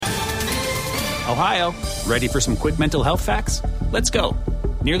Ohio, ready for some quick mental health facts? Let's go.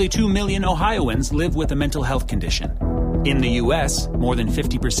 Nearly 2 million Ohioans live with a mental health condition. In the U.S., more than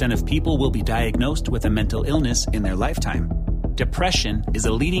 50% of people will be diagnosed with a mental illness in their lifetime. Depression is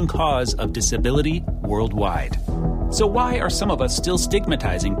a leading cause of disability worldwide. So why are some of us still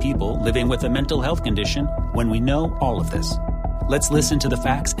stigmatizing people living with a mental health condition when we know all of this? Let's listen to the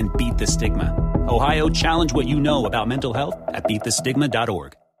facts and beat the stigma. Ohio, challenge what you know about mental health at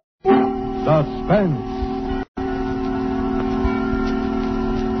beatthestigma.org. Suspense.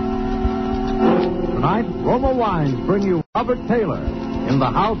 Tonight, Roma Wines bring you Robert Taylor in The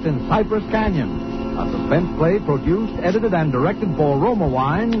House in Cypress Canyon. A suspense play produced, edited, and directed for Roma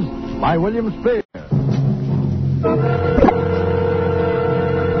Wines by William Spear.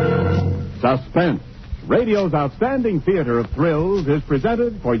 Suspense, radio's outstanding theater of thrills, is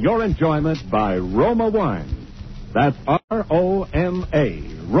presented for your enjoyment by Roma Wines. That's R-O-M-A,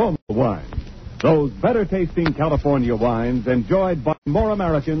 Roma Wines. Those better-tasting California wines enjoyed by more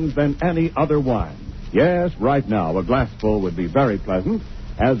Americans than any other wine. Yes, right now, a glassful would be very pleasant,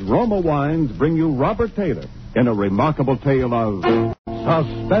 as Roma Wines bring you Robert Taylor in a remarkable tale of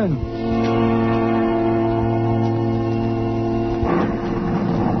suspense.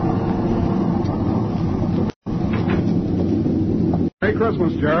 Merry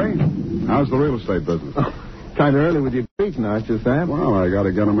Christmas, Jerry. How's the real estate business? Kind of early with your greeting, aren't you, Sam? Well, I got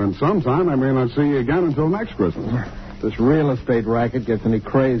to get them in sometime. I may not see you again until next Christmas. If this real estate racket gets any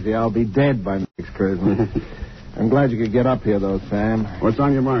crazy, I'll be dead by next Christmas. I'm glad you could get up here, though, Sam. What's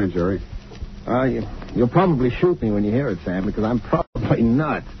on your mind, Jerry? You'll probably shoot me when you hear it, Sam, because I'm probably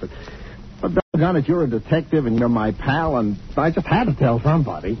nuts. But doggone it, you're a detective and you're my pal, and I just had to tell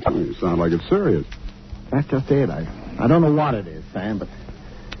somebody. You sound like it's serious. That's just it. I don't know what it is, Sam, but...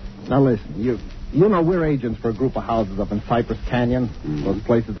 Now, listen, you know we're agents for a group of houses up in Cypress Canyon. Mm-hmm. Those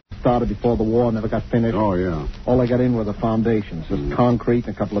places that started before the war, never got finished. Oh, yeah. All they got in were the foundations, just concrete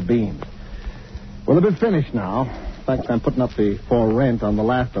and a couple of beams. Well, they've been finished now. In fact, I'm putting up the for rent on the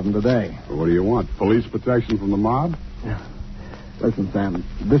last of them today. Well, what do you want? Police protection from the mob? Yeah. Listen, Sam,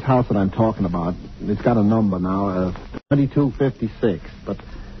 this house that I'm talking about, it's got a number now, 2256. But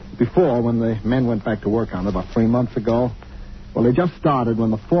before, when the men went back to work on it about 3 months ago, well, they just started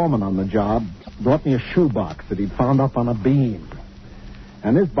when the foreman on the job brought me a shoebox that he'd found up on a beam.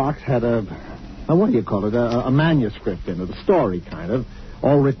 And this box had a manuscript in it, a story kind of,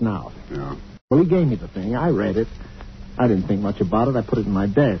 all written out. Yeah. Well, he gave me the thing. I read it. I didn't think much about it. I put it in my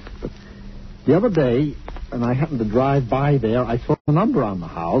desk. But the other day, when I happened to drive by there, I saw the number on the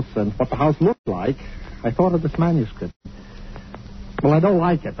house and what the house looked like. I thought of this manuscript. Well, I don't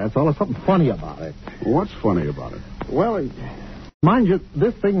like it. That's all. There's something funny about it. What's funny about it? Well, mind you,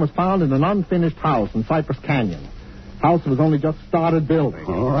 this thing was found in an unfinished house in Cypress Canyon. House was only just started building.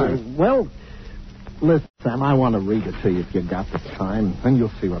 All right. Well, listen, Sam, I want to read it to you if you got the time, and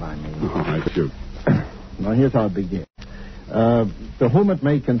you'll see what I mean. All right, shoot. Now, here's how it begins. To whom it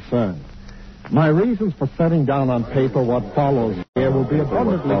may concern, my reasons for setting down on paper what follows here will be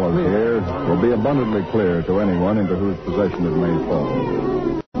abundantly clear to anyone into whose possession it may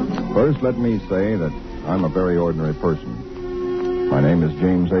fall. First, let me say that I'm a very ordinary person. My name is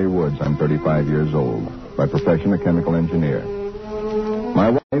James A. Woods. I'm 35 years old. By profession, a chemical engineer.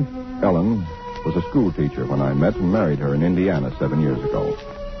 My wife, Ellen, was a school teacher when I met and married her in Indiana 7 years ago.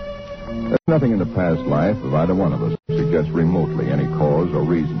 There's nothing in the past life of either one of us that suggests remotely any cause or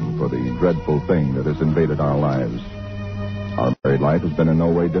reason for the dreadful thing that has invaded our lives. Our married life has been in no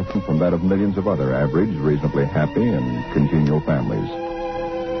way different from that of millions of other average, reasonably happy, and congenial families.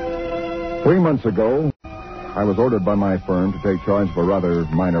 3 months ago, I was ordered by my firm to take charge of a rather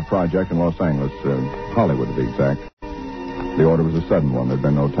minor project in Los Angeles, Hollywood to be exact. The order was a sudden one. There'd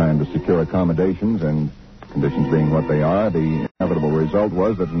been no time to secure accommodations, and conditions being what they are, the inevitable result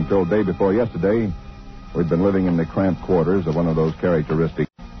was that until day before yesterday, we'd been living in the cramped quarters of one of those characteristic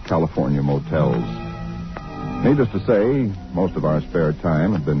California motels. Needless to say, most of our spare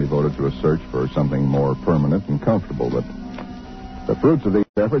time had been devoted to a search for something more permanent and comfortable, but the fruits of these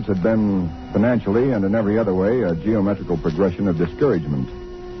efforts had been, financially and in every other way, a geometrical progression of discouragement.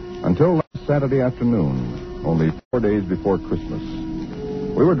 Until last Saturday afternoon, only 4 days before Christmas.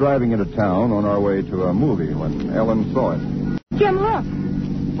 We were driving into town on our way to a movie when Ellen saw it. Jim, look.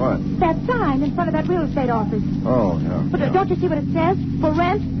 What? That sign in front of that real estate office. Oh, yeah. But don't you see what it says? For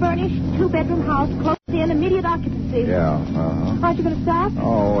rent, furnished, 2-bedroom house, close in, immediate occupancy. Yeah, uh-huh. Aren't you going to stop?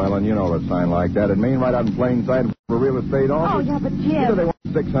 Oh, Ellen, you know a sign like that. It mean right out in plain sight of a real estate office. Oh, yeah, but Jim... Either they want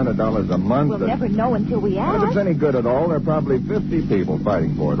 $600 a month. We'll never know until we ask. Well, if it's any good at all, there are probably 50 people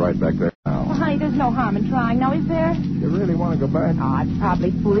fighting for it right back there now. Well, I Honey, there's no harm in trying now, is there? You really want to go back? Oh, it's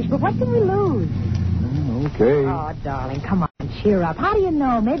probably foolish, but what can we lose? Okay. Oh, darling, come on, cheer up. How do you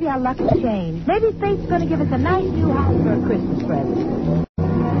know? Maybe our luck has changed. Maybe fate's going to give us a nice new house for a Christmas present.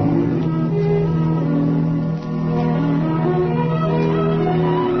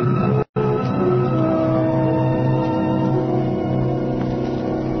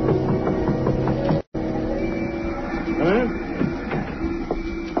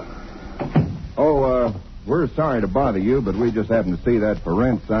 We're sorry to bother you, but we just happened to see that for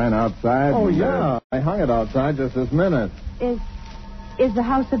rent sign outside. Oh, yeah. I hung it outside just this minute. Is the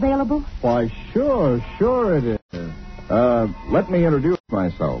house available? Why, sure it is. Let me introduce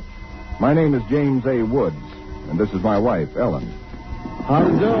myself. My name is James A. Woods, and this is my wife, Ellen. How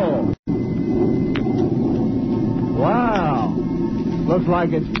do? Wow. Looks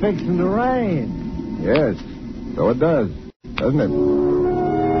like it's fixing to rain. Yes, so it does, doesn't it?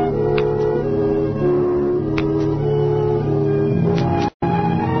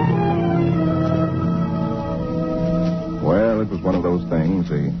 Well, it was one of those things.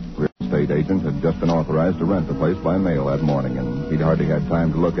 The real estate agent had just been authorized to rent the place by mail that morning, and he'd hardly had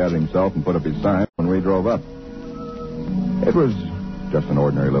time to look at it himself and put up his sign when we drove up. It was just an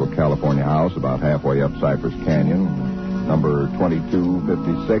ordinary little California house about halfway up Cypress Canyon, number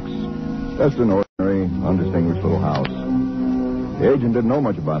 2256. Just an ordinary, undistinguished little house. The agent didn't know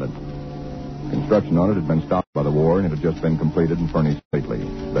much about it. Construction on it had been stopped by the war, and it had just been completed and furnished lately.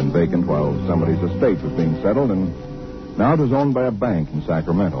 It's been vacant while somebody's estate was being settled, and now it was owned by a bank in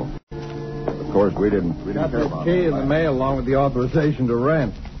Sacramento. Of course, we didn't Got care the about key it. in the mail along with the authorization to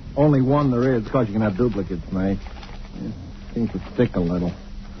rent. Only one there is, because you can have duplicates made. It seems to stick a little.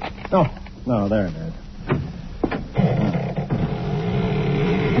 No, there it is.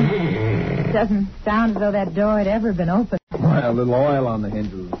 It doesn't sound as though that door had ever been opened. Well, a little oil on the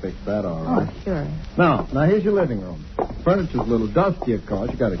hinges will fix that all right. Oh, sure. Now here's your living room. Furniture's a little dusty, of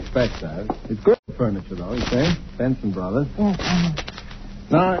course. You got to expect that. It's good furniture, though, you see? Benson Brothers. Yes, I know.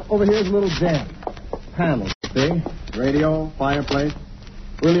 Now, over here's a little den. Panels, see? Radio, fireplace.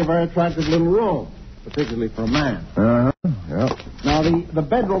 Really a very attractive little room, particularly for a man. Uh-huh, yeah. Now, the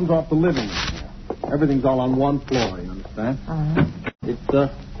bedroom's off the living room. Everything's all on one floor, you understand? Uh-huh. It's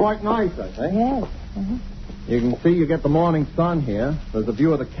quite nice, I think. Yes. Uh-huh. You can see you get the morning sun here. There's a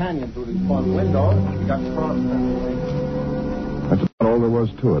view of the canyon through these front windows. You got cross That's about all there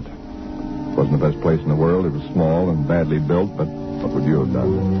was to it. It wasn't the best place in the world. It was small and badly built, but what would you have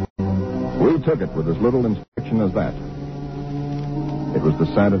done? We took it with as little inspection as that. It was the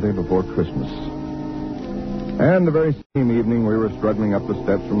Saturday before Christmas. And the very same evening, we were struggling up the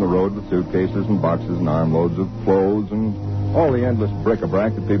steps from the road with suitcases and boxes and armloads of clothes and all the endless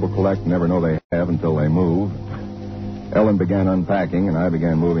bric-a-brac that people collect and never know they have until they move. Ellen began unpacking, and I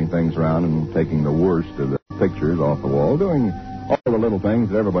began moving things around and taking the worst of the pictures off the wall, doing all the little things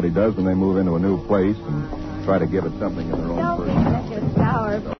that everybody does when they move into a new place and try to give it something in their own Don't be personal. such a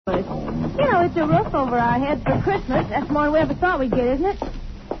sour puss. You know, it's a roof over our heads for Christmas. That's more than we ever thought we'd get, isn't it?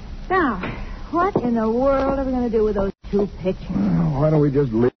 Now, what in the world are we going to do with those two pictures? Why don't we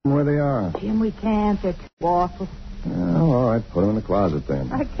just leave them where they are? Jim, we can't. They're too awful. Oh, all right, put them in the closet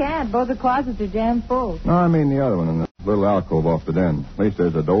then. I can't. Both the closets are jammed full. No, I mean the other one in the little alcove off the den. At least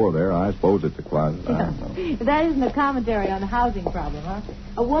there's a door there. I suppose it's a closet. I don't know. That isn't a commentary on the housing problem, huh?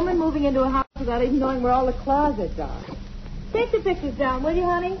 A woman moving into a house without even knowing where all the closets are. Take the pictures down, will you,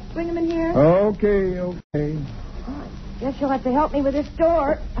 honey? Bring them in here. Okay. Guess you'll have to help me with this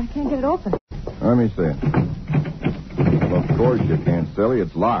door. I can't get it open. Let me see it. Well, of course you can't, silly.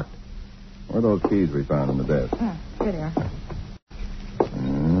 It's locked. Where are those keys we found on the desk? Here they are.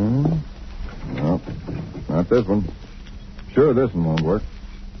 No, not this one. Sure, this one won't work.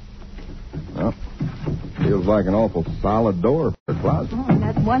 No. Feels like an awful solid door for a closet. Oh, and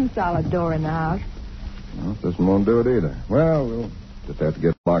that's one solid door in the house. Well, this one won't do it either. Well, we'll just have to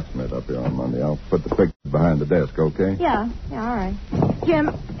get a locksmith up here on Monday. I'll put the pictures behind the desk, okay? Yeah, all right. Jim,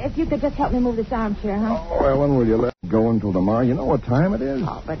 if you could just help me move this armchair, huh? Oh, Ellen, will you let it go until tomorrow? You know what time it is?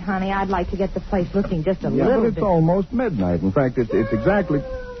 Oh, but, honey, I'd like to get the place looking just a Yeah, little but it's bit. almost midnight. In fact, it's exactly...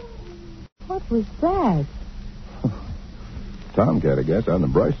 What was that? Tomcat, I guess, out in the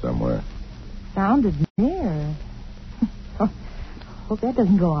brush somewhere. Sounded near. Hope that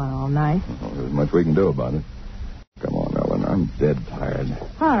doesn't go on all night. Well, there's much we can do about it. Come on, Ellen. I'm dead tired.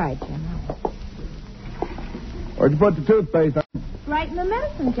 All right, Jim. Where'd you put the toothpaste? Right in the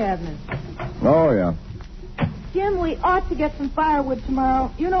medicine cabinet. Oh, yeah. Jim, we ought to get some firewood tomorrow.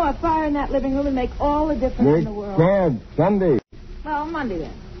 You know, a fire in that living room would make all the difference in the world. Sunday. Well, Monday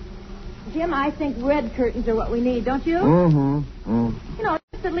then. Jim, I think red curtains are what we need, don't you? Mm-hmm. You know,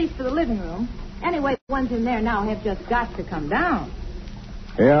 just at least for the living room. Anyway, the ones in there now have just got to come down.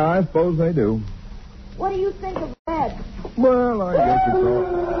 Yeah, I suppose they do. What do you think of red? Well, I guess it's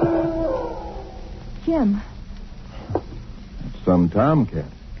all... Jim. It's some tomcat.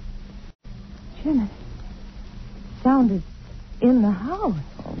 Jim, it sounded in the house.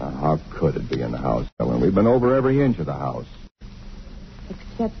 Oh, now, how could it be in the house, Ellen? We've been over every inch of the house.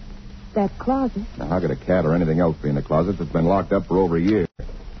 Except that closet. Now, how could a cat or anything else be in the closet that's been locked up for over a year?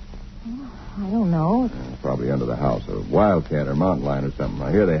 I don't know. Probably under the house. A wildcat or mountain lion or something.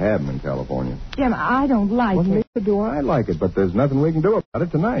 I hear they have them in California. Jim, I don't like Well, it. neither do I like it, but there's nothing we can do about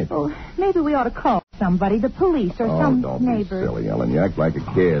it tonight. Oh, maybe we ought to call somebody, the police or some don't neighbor. be silly, Ellen. You act like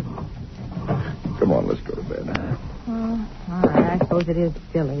a kid. Come on, let's go to bed. Oh, all right. I suppose it is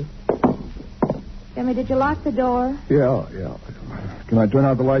silly. Jimmy, did you lock the door? Yeah. Can I turn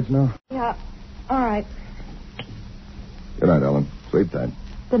out the lights now? Yeah. All right. Good night, Ellen. Sleep tight.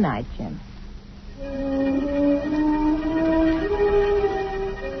 Good night, Jim.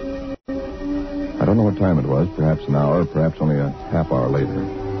 I don't know what time it was. Perhaps an hour, perhaps only a half hour later.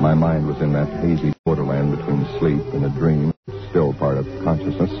 My mind was in that hazy borderland between sleep and a dream, still part of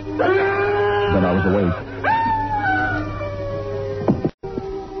consciousness. Then I was awake.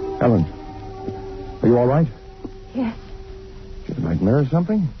 Ellen, are you all right? Yes. Did you nightmare or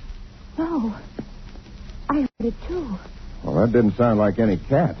something? No. I heard it, too. Well, that didn't sound like any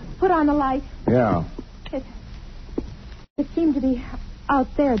cat. Put on the light. Yeah. It seemed to be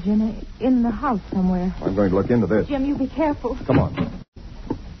out there, Jim, in the house somewhere. I'm going to look into this. Jim, you be careful. Come on.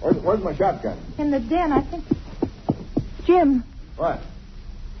 Where's my shotgun? In the den, I think. Jim. What?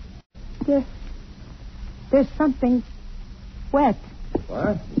 There's something wet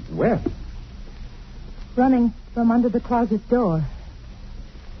What? It's wet. running from under the closet door.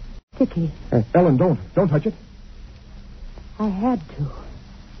 Sticky. Hey, Ellen, don't touch it. I had to.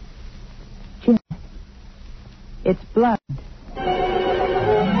 Jim, it's blood.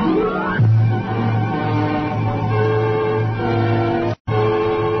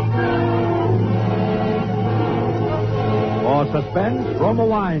 For suspense, Roma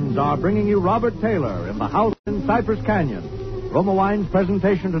Wines are bringing you Robert Taylor in The House in Cypress Canyon. Roma Wines'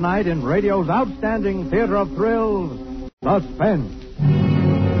 presentation tonight in radio's outstanding theater of thrills, Suspense.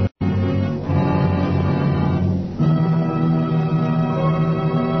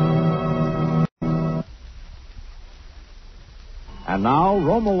 And now,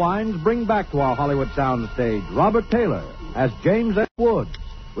 Roma Wines bring back to our Hollywood soundstage Robert Taylor as James A. Woods,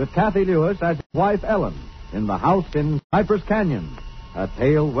 with Kathy Lewis as his wife Ellen, in The House in Cypress Canyon. A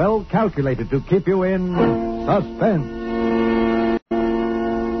tale well calculated to keep you in suspense.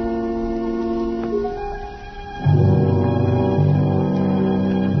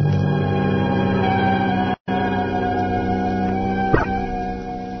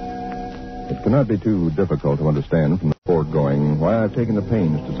 It cannot be too difficult to understand from the foregoing why I've taken the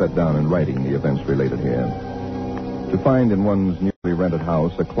pains to set down in writing the events related here. To find in one's newly rented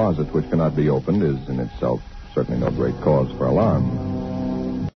house a closet which cannot be opened is in itself certainly no great cause for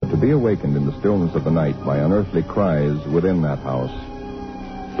alarm. But to be awakened in the stillness of the night by unearthly cries within that house,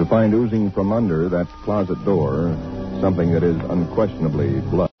 to find oozing from under that closet door something that is unquestionably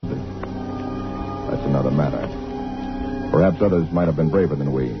blood, that's another matter. Perhaps others might have been braver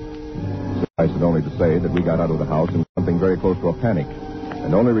than we. Suffice it only to say that we got out of the house in something very close to a panic,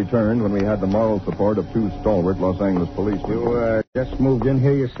 and only returned when we had the moral support of two stalwart Los Angeles policemen. You just moved in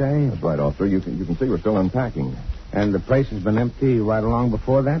here, you say? That's right, officer. You can see we're still unpacking. And the place has been empty right along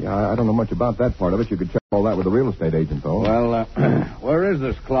before that? Yeah, I don't know much about that part of it. You could check all that with the real estate agent, though. Well, where is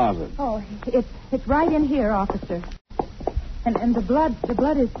this closet? Oh, it's right in here, officer. And the blood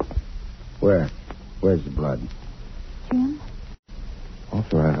is... Where? Where's the blood? Jim?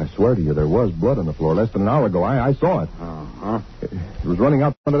 Officer, I swear to you, there was blood on the floor less than an hour ago. I saw it. Uh-huh. It was running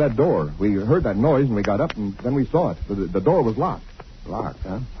out under that door. We heard that noise, and we got up, and then we saw it. The door was locked. Locked,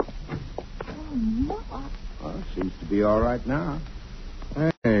 huh? Oh, no. Well, it seems to be all right now.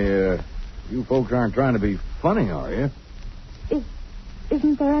 Hey, you folks aren't trying to be funny, are you?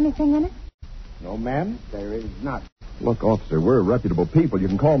 Isn't there anything in it? No, ma'am, there is not. Look, officer, we're reputable people. You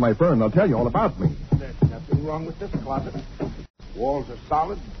can call my firm. They'll tell you all about me. There's nothing wrong with this closet. Walls are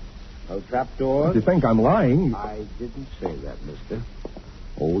solid. No trapdoors. If you think I'm lying... I didn't say that, mister.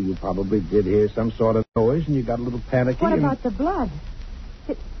 Oh, you probably did hear some sort of noise, and you got a little panicky. What about the blood?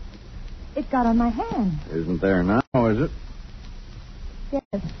 It got on my hand. Isn't there now, is it?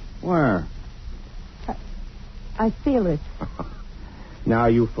 Yes. Where? I feel it. Now,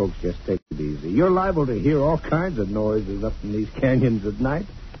 you folks just take it easy. You're liable to hear all kinds of noises up in these canyons at night.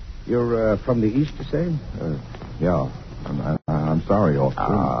 You're from the east, you say? Yeah. I'm sorry, officer.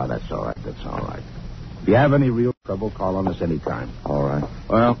 Ah, that's all right. That's all right. If you have any real trouble, call on us anytime. All right.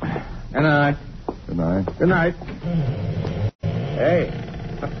 Well, good night. Good night. Good night. Hey,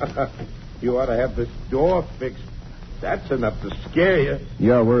 you ought to have this door fixed. That's enough to scare you.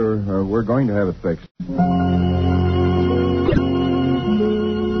 Yeah, we're going to have it fixed.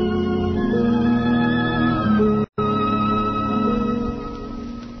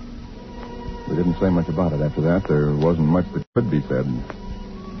 We didn't say much about it after that. There wasn't much that could be said.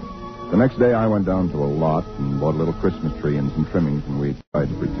 The next day I went down to a lot and bought a little Christmas tree and some trimmings, and we tried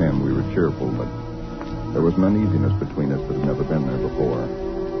to pretend we were cheerful, but there was an uneasiness between us that had never been there before.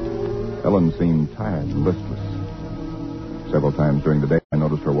 Ellen seemed tired and listless. Several times during the day I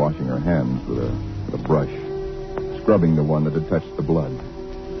noticed her washing her hands with a brush, scrubbing the one that had touched the blood.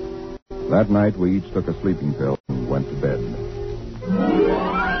 That night we each took a sleeping pill and went to bed.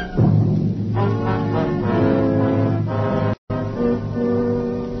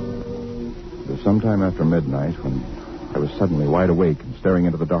 Sometime after midnight when I was suddenly wide awake and staring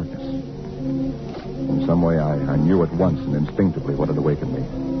into the darkness. In some way, I knew at once and instinctively what had awakened me.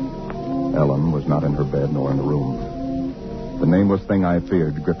 Ellen was not in her bed nor in the room. The nameless thing I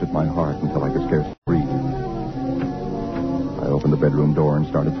feared gripped at my heart until I could scarcely breathe. I opened the bedroom door and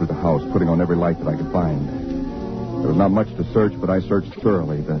started through the house, putting on every light that I could find. There was not much to search, but I searched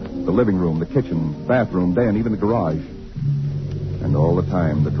thoroughly. The living room, the kitchen, bathroom, den, even the garage. And all the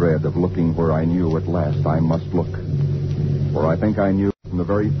time, the dread of looking where I knew at last I must look. For I think I knew from the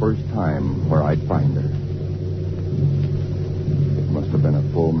very first time where I'd find her. It must have been a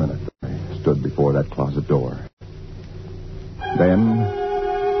full minute that I stood before that closet door. Then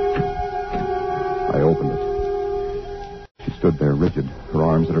I opened it. She stood there rigid, her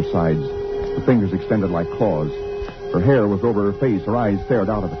arms at her sides, her fingers extended like claws. Her hair was over her face, her eyes stared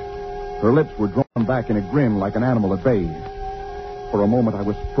out of it. Her lips were drawn back in a grin like an animal at bay. For a moment, I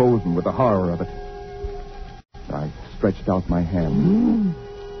was frozen with the horror of it. I stretched out my hand.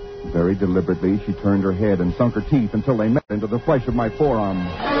 Very deliberately, she turned her head and sunk her teeth until they met into the flesh of my forearm.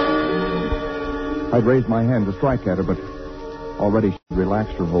 I'd raised my hand to strike at her, but already she'd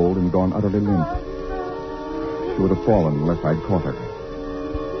relaxed her hold and gone utterly limp. She would have fallen unless I'd caught her.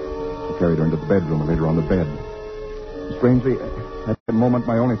 I carried her into the bedroom and laid her on the bed. Strangely, at that moment,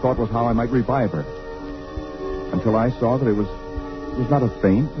 my only thought was how I might revive her. Until I saw that it was not a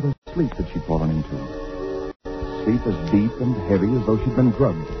faint, but a sleep that she'd fallen into. Sleep as deep and heavy as though she'd been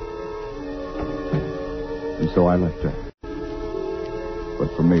drugged. And so I left her.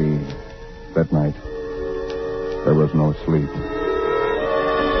 But for me, that night, there was no sleep.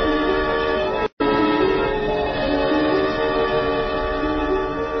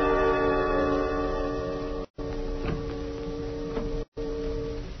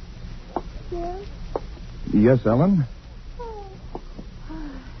 Yes, Ellen?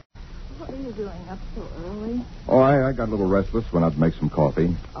 Up so early? Oh, I got a little restless. Went out to make some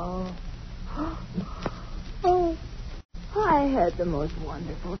coffee. Oh. Oh, I had the most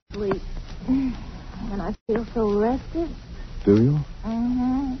wonderful sleep. And I feel so rested. Do you?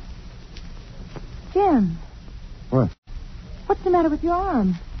 Mm-hmm. Jim. What? What's the matter with your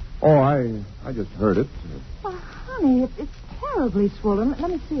arm? Oh, I just heard it. Well, honey, it's terribly swollen. Let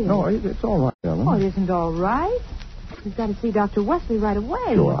me see it. No, it's all right, Ellen. Oh, it isn't all right. You've got to see Dr. Wesley right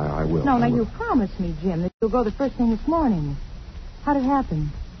away. Sure, I will. No, I will. You promised me, Jim, that you'll go the first thing this morning. How'd it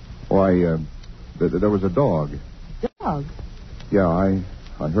happen? Oh, there was a dog. Dog? Yeah, I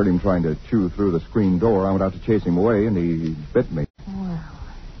heard him trying to chew through the screen door. I went out to chase him away, and he bit me. Well,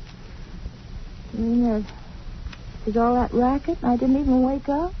 you mean there's all that racket and I didn't even wake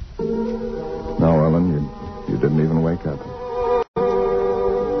up? No, Ellen, you didn't even wake up.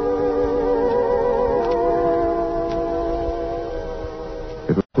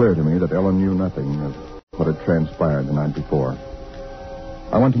 It was clear to me that Ellen knew nothing of what had transpired the night before.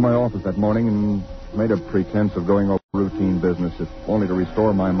 I went to my office that morning and made a pretense of going over routine business, if only to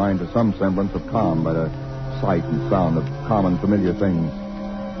restore my mind to some semblance of calm by the sight and sound of common, familiar things.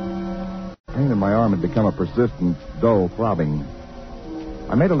 The pain in my arm had become a persistent, dull throbbing.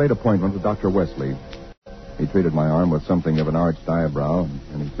 I made a late appointment with Dr. Wesley. He treated my arm with something of an arched eyebrow,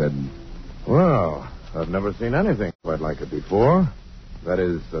 and he said, Well, I've never seen anything quite like it before. That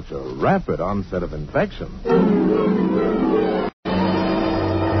is, such a rapid onset of infection.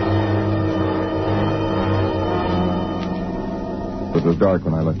 It was dark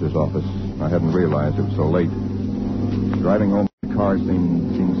when I left his office. I hadn't realized it was so late. Driving home, the car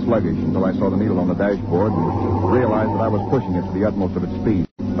seemed sluggish until I saw the needle on the dashboard and realized that I was pushing it to the utmost of its speed.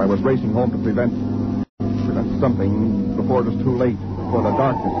 I was racing home to prevent something before it was too late. before the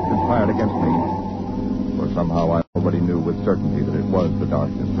darkness conspired against me. For somehow I already knew with certainty that it was the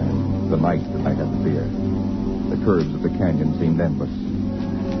darkness and the night that I had to fear. The curves of the canyon seemed endless.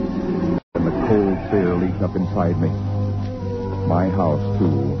 And the cold fear leaped up inside me. My house,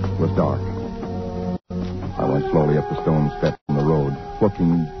 too, was dark. I went slowly up the stone steps in the road,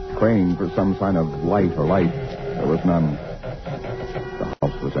 looking, praying for some sign of light or light. There was none. The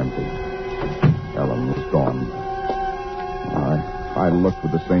house was empty. Ellen was gone. I looked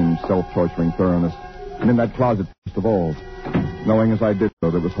with the same self-torturing thoroughness, and in that closet first of all, knowing as I did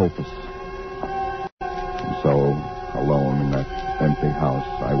so that it was hopeless. And so, alone in that empty house,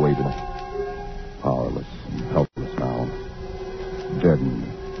 I waited, powerless and helpless now, deadened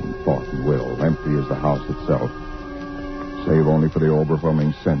in thought and will, empty as the house itself, save only for the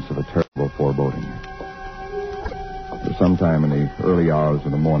overwhelming sense of a terrible foreboding. For some time in the early hours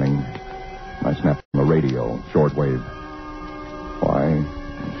of the morning, I snapped on the radio, shortwave. Why?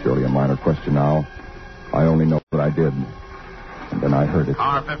 Surely a minor question now. I only know that I did. And then I heard it.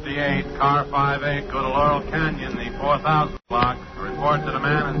 Car 58, car 58, go to Laurel Canyon, the 4000 block. A report that a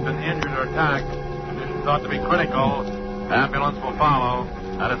man has been injured or attacked. Condition thought to be critical. Ambulance will follow.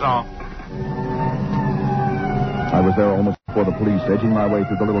 That is all. I was there almost before the police, edging my way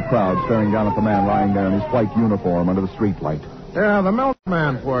through the little crowd, staring down at the man lying there in his white uniform under the streetlight. Yeah, the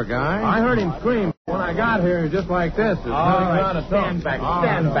milkman, poor guy. I heard him scream when I got here, just like this. Stand back,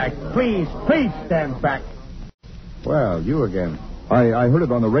 stand back. Please stand back. Well, you again. I heard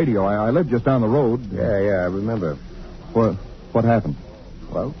it on the radio. I live just down the road. Yeah, I remember. What happened?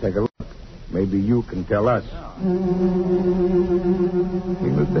 Well, take a look. Maybe you can tell us. He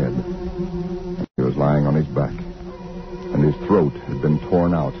was dead. He was lying on his back, and his throat had been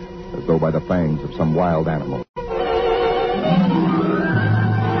torn out, as though by the fangs of some wild animal.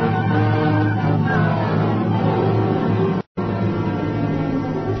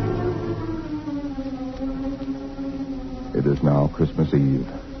 It is now Christmas Eve,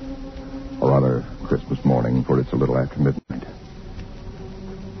 or rather Christmas morning, for it's a little after midnight.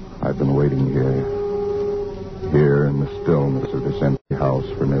 I've been waiting here in the stillness of this empty house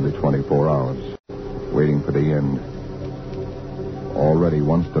for nearly 24 hours, waiting for the end. Already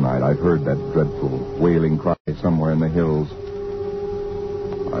once tonight I've heard that dreadful wailing cry somewhere in the hills.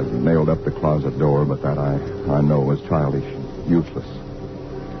 I've nailed up the closet door, but that I know is childish and useless.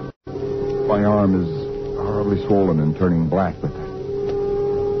 My arm is horribly swollen and turning black, but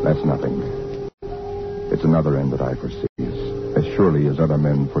that's nothing. It's another end that I foresee, as surely as other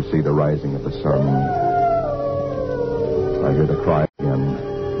men foresee the rising of the sun. I hear the cry again.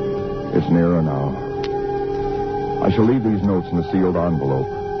 It's nearer now. I shall leave these notes in a sealed envelope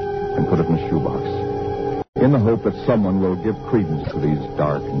and put it in a shoebox, in the hope that someone will give credence to these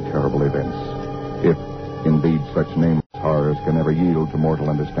dark and terrible events, if indeed such nameless horrors can ever yield to mortal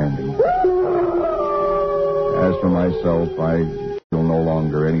understanding. As for myself, I feel no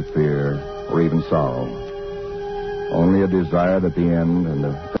longer any fear or even sorrow, only a desire that the end and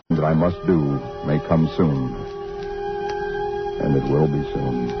the thing that I must do may come soon. And it will be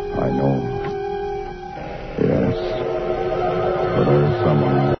soon, I know. Yes, for there is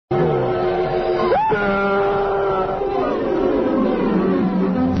someone at the door.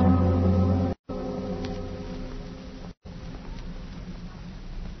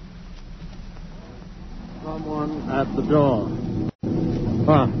 Someone at the door.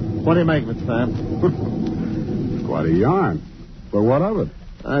 Huh. What do you make of it, Sam? It's quite a yarn. But what of it?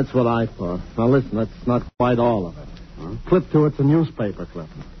 That's what I thought. Now, listen, that's not quite all of it. Huh? Clip to it's a newspaper clip.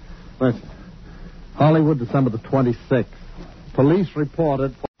 Listen. Hollywood, December the 26th. Police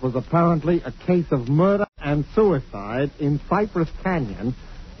reported what was apparently a case of murder and suicide in Cypress Canyon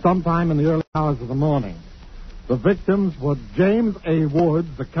sometime in the early hours of the morning. The victims were James A. Woods,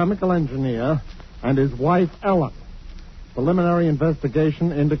 the chemical engineer, and his wife, Ellen. Preliminary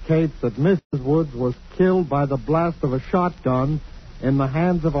investigation indicates that Mrs. Woods was killed by the blast of a shotgun in the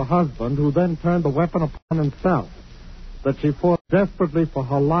hands of her husband, who then turned the weapon upon himself. That she fought desperately for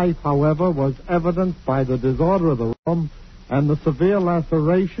her life, however, was evidenced by the disorder of the room and the severe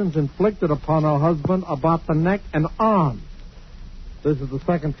lacerations inflicted upon her husband about the neck and arms. This is the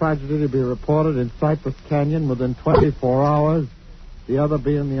second tragedy to be reported in Cypress Canyon within 24 hours, the other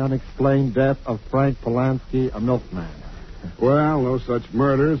being the unexplained death of Frank Polanski, a milkman. Well, no such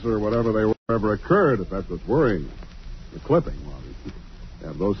murders or whatever they were ever occurred, if that's what's worrying. The clipping, well, you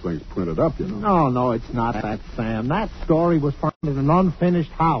have those things printed up, you know. No, it's not that, Sam. That story was found in an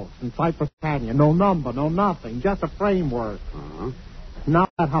unfinished house in Cypress Canyon. No number, no nothing, just a framework. Uh-huh. Now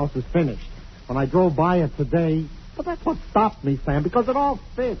that house is finished. When I drove by it today, but that's what stopped me, Sam, because it all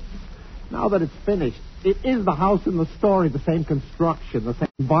fits. Now that it's finished, it is the house in the story, the same construction, the same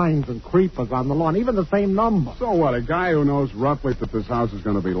vines and creepers on the lawn, even the same number. So what? A guy who knows roughly what this house is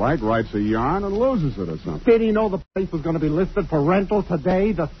going to be like writes a yarn and loses it or something. Did he know the place was going to be listed for rental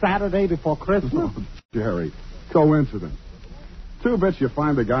today, the Saturday before Christmas? Oh, Jerry, coincidence. Two bits you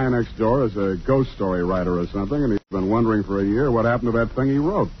find the guy next door is a ghost story writer or something, and he's been wondering for a year what happened to that thing he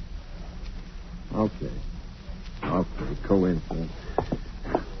wrote. Okay, coincidence.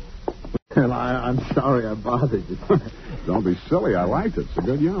 Well, I'm sorry I bothered you. Don't be silly. I liked it. It's a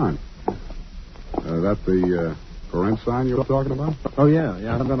good yarn. That the for rent sign you were talking about? Oh, yeah.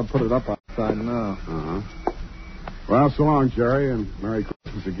 I'm going to put it up outside now. Uh-huh. Well, so long, Jerry, and Merry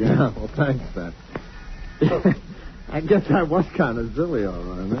Christmas again. Yeah, well, thanks, Pat. I guess I was kind of silly, all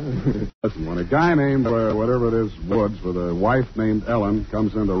right, man. Listen, when a guy named, whatever it is, Woods, with a wife named Ellen,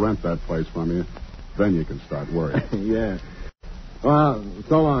 comes in to rent that place from you, then you can start worrying. Yeah. Well,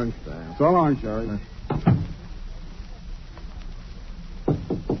 so long, Sam. So long, Jerry.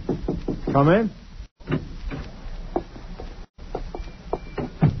 Come in.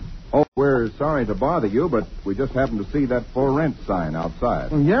 Oh, we're sorry to bother you, but we just happened to see that for rent sign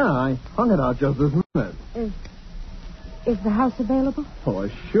outside. Well, yeah, I hung it out just this minute. Is the house available? Oh,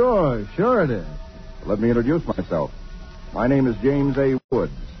 sure it is. Let me introduce myself. My name is James A.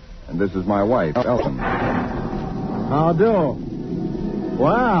 Woods, and this is my wife, Ellen. How do?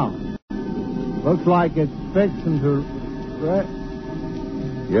 Wow. Looks like it's fixing to... Right?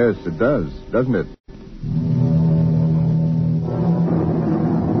 Yes, it does, doesn't it?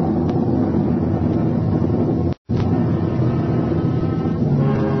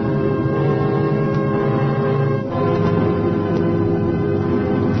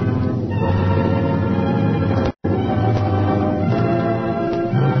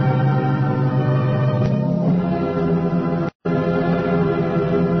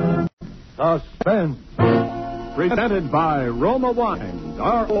 Suspense. Presented by Roma Wines,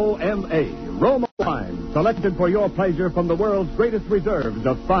 R-O-M-A, Roma Wines, selected for your pleasure from the world's greatest reserves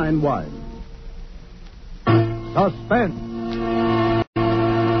of fine wine. Suspense.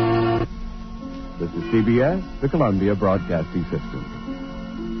 This is CBS, the Columbia Broadcasting System.